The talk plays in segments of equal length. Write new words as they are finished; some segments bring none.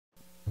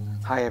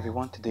Hi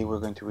everyone, today we're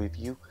going to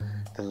review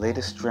the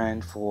latest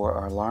trend for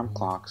our alarm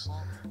clocks,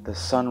 the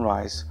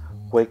Sunrise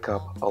Wake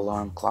Up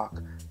Alarm Clock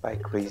by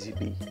Crazy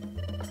Bee.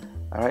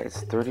 Alright,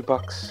 it's 30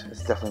 bucks.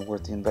 It's definitely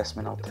worth the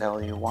investment. I'll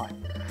tell you why.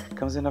 It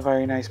comes in a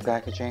very nice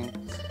packaging,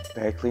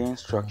 very clear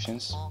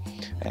instructions,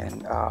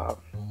 and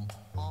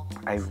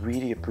I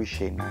really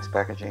appreciate nice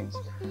packaging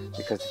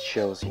because it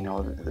shows,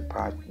 the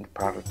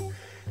product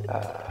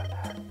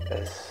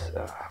is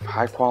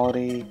high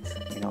quality.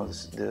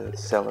 The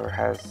seller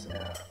has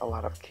a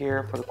lot of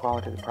care for the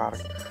quality of the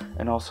product,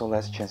 and also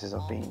less chances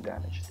of being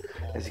damaged.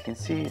 As you can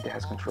see, it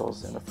has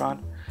controls in the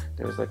front.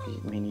 There's like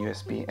a mini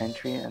USB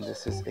entry, and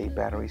this is a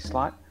battery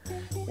slot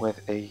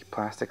with a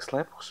plastic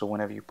slip. So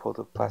whenever you pull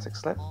the plastic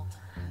slip,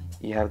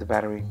 you have the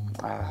battery.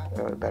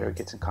 Battery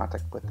gets in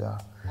contact with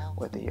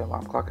the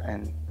alarm clock,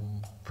 and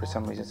for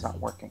some reason it's not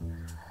working.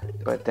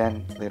 But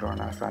then later on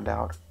I found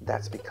out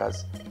that's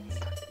because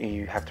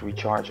you have to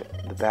recharge it.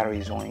 The battery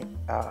is only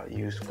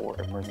used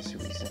for emergency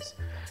reasons.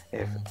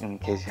 If in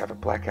case you have a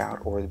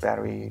blackout or the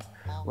battery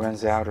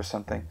runs out or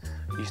something,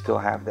 you still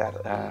have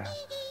that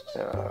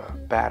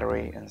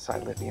battery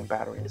inside, lithium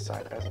battery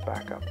inside as a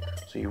backup,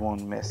 so you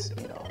won't miss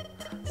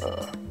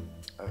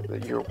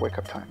your wake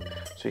up time.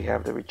 So you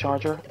have the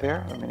recharger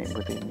there,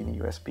 with a mini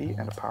USB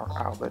and a power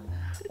outlet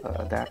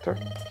adapter.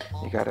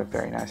 You got a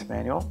very nice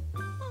manual.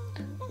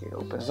 It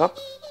opens up,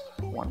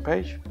 one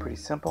page, pretty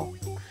simple.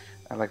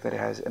 I like that it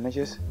has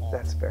images.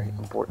 That's very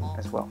important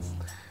as well.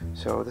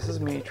 So this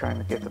is me trying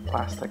to get the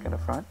plastic in the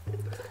front,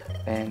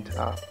 and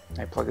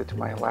I plugged it to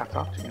my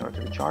laptop in order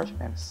to recharge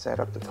and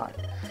set up the time.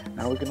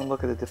 Now we're going to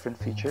look at the different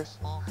features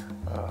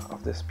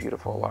of this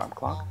beautiful alarm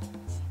clock,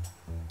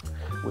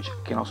 which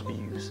can also be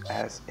used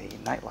as a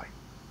nightlight.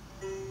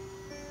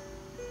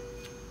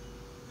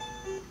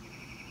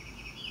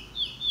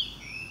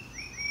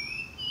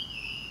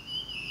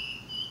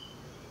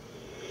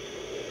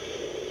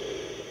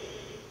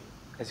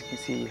 As you can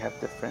see, you have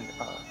different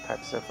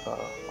types of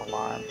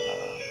alarm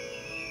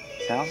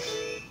sounds.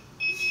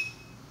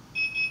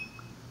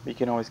 You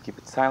can always keep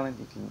it silent.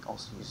 You can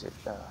also use it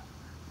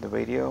the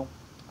radio.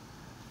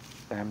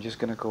 And I'm just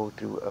gonna go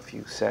through a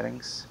few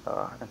settings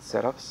and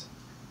setups.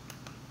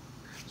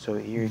 So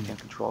here you can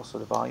control also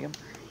the volume.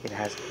 It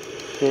has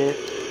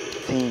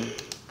 15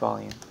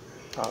 volume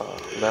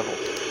levels,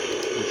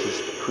 which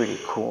is pretty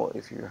cool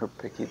if you're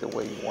picky the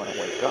way you want to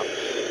wake up.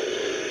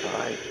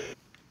 Alright.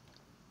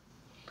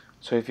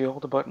 So if you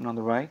hold the button on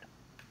the right,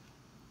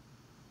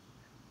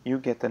 you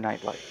get the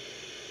night light.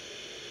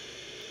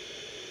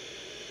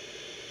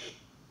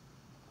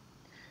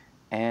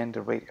 And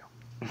the radio.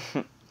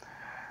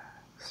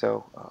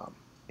 So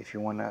if you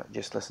want to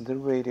just listen to the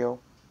radio,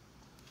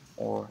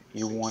 or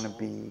you want to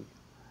be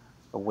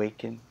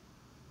awakened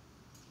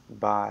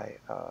by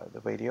the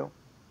radio,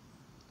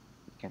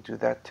 you can do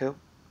that too.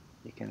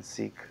 You can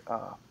seek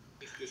a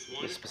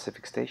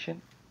specific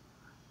station,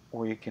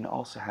 or you can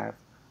also have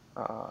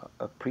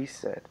a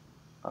preset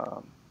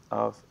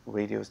of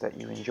radios that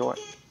you enjoy.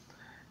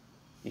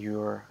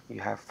 You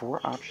have 4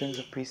 options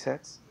of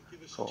presets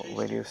for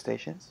radio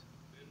stations,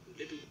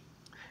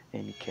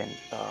 and you can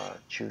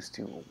choose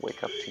to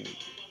wake up to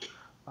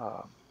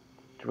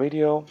the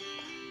radio,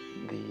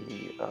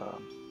 the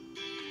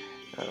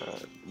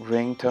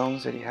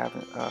ringtones that you have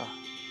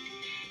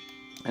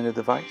in the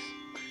device,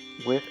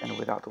 with and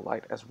without the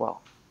light as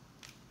well.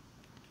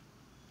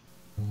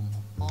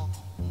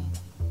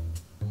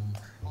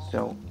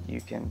 So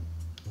you can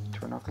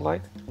turn off the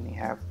light, and you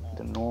have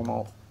the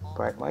normal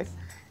bright light,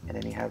 and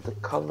then you have the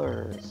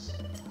colors.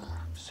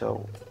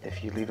 So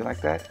if you leave it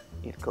like that,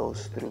 it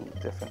goes through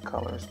different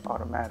colors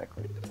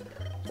automatically.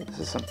 So this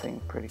is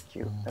something pretty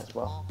cute as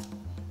well.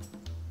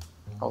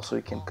 Also,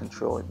 you can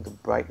control the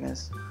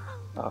brightness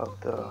of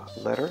the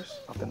letters,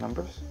 of the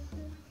numbers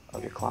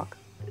of your clock.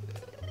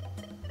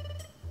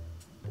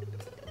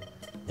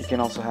 You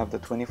can also have the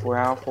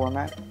 24-hour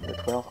format, the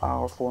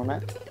 12-hour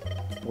format,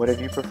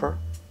 whatever you prefer.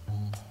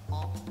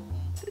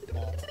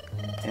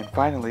 And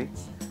finally,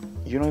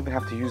 you don't even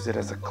have to use it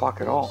as a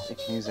clock at all. You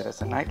can use it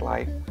as a night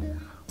light,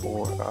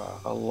 or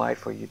a light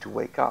for you to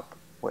wake up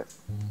with.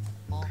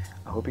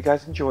 I hope you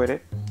guys enjoyed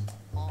it.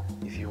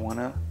 If you want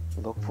to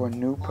look for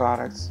new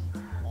products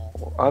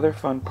or other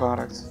fun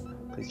products,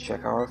 please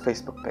check our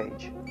Facebook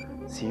page.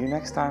 See you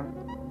next time.